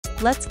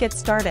Let's get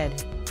started.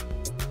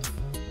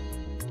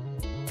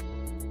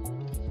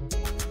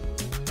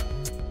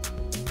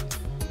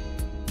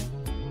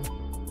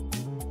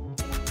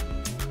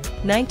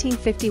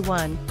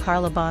 (1951)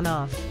 Karla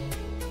Bonoff.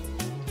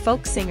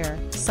 Folk singer,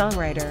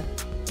 songwriter.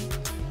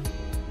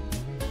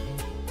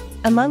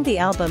 Among the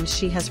albums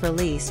she has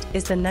released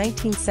is the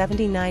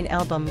 1979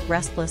 album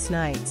Restless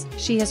Nights.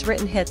 She has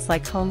written hits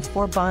like Home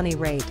for Bonnie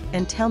Raitt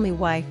and Tell Me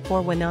Why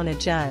for Winona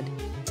Judd.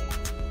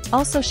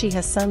 Also, she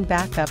has sung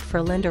backup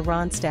for Linda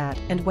Ronstadt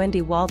and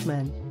Wendy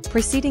Waldman,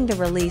 preceding the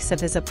release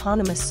of his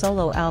eponymous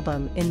solo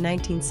album in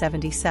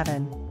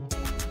 1977.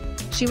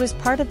 She was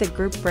part of the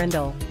group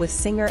Brindle with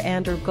singer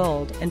Andrew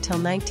Gold until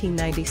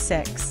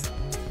 1996.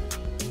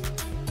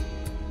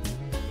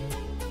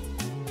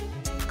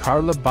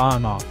 Karla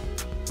Bonoff,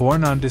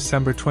 born on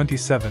December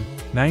 27,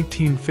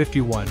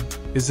 1951,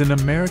 is an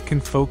American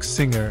folk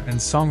singer and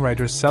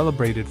songwriter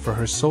celebrated for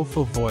her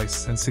soulful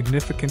voice and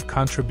significant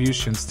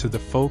contributions to the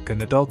folk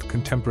and adult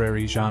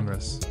contemporary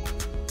genres.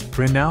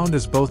 Renowned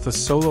as both a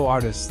solo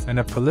artist and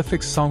a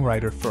prolific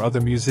songwriter for other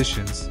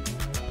musicians,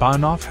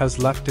 Bonoff has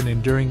left an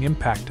enduring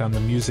impact on the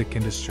music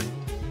industry.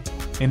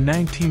 In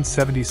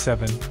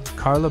 1977,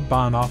 Karla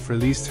Bonoff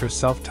released her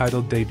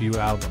self-titled debut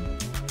album,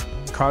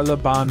 Karla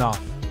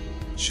Bonoff,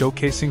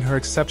 showcasing her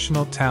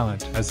exceptional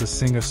talent as a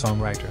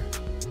singer-songwriter.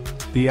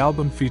 The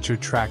album featured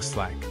tracks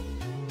like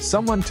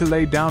Someone to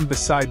Lay Down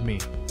Beside Me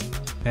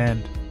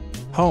and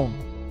Home,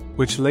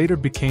 which later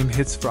became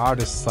hits for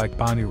artists like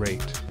Bonnie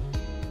Raitt.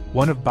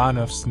 One of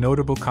Bonoff's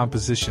notable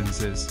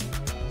compositions is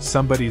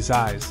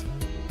Somebodyseyes,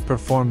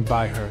 performed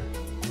by her.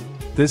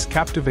 This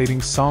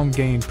captivating song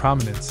gained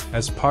prominence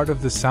as part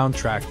of the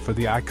soundtrack for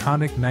the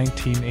iconic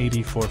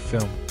 1984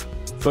 film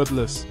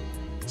Footloose,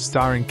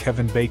 starring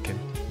Kevin Bacon.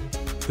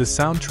 The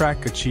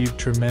soundtrack achieved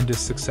tremendous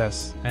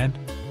success, and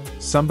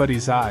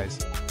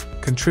Somebodyseyes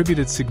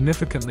contributed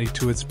significantly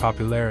to its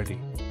popularity.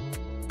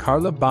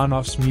 Karla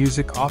Bonoff's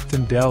music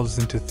often delves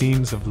into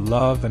themes of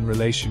love and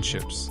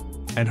relationships,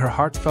 and her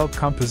heartfelt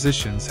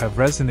compositions have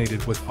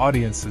resonated with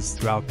audiences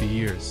throughout the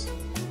years.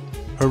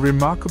 Her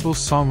remarkable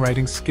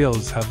songwriting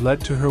skills have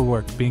led to her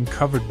work being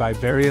covered by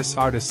various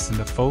artists in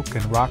the folk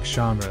and rock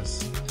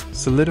genres,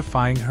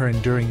 solidifying her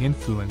enduring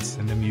influence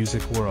in the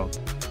music world.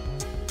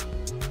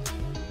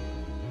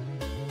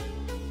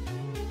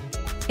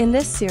 In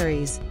this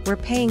series, we're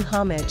paying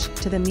homage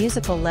to the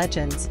musical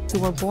legends who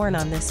were born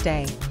on this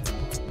day.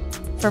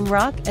 From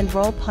rock and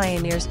roll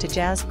pioneers to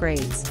jazz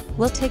greats,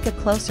 we'll take a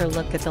closer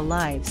look at the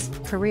lives,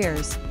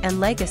 careers, and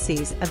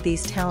legacies of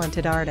these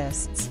talented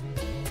artists.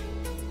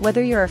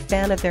 Whether you're a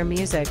fan of their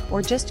music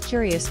or just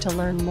curious to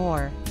learn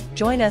more,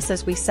 join us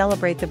as we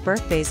celebrate the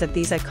birthdays of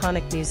these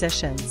iconic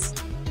musicians.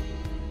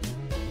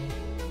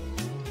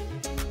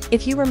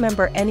 If you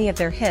remember any of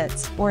their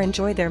hits or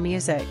enjoy their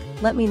music,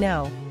 let me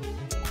know.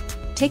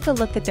 Take a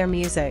look at their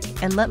music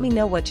and let me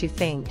know what you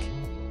think.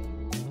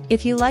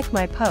 If you like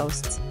my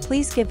posts,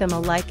 please give them a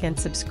like and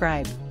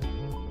subscribe.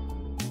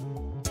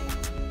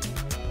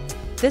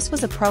 This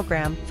was a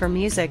program for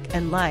Music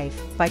and Life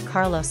by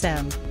Karlos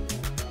M.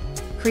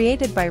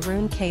 Created by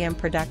Rune KM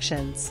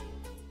Productions.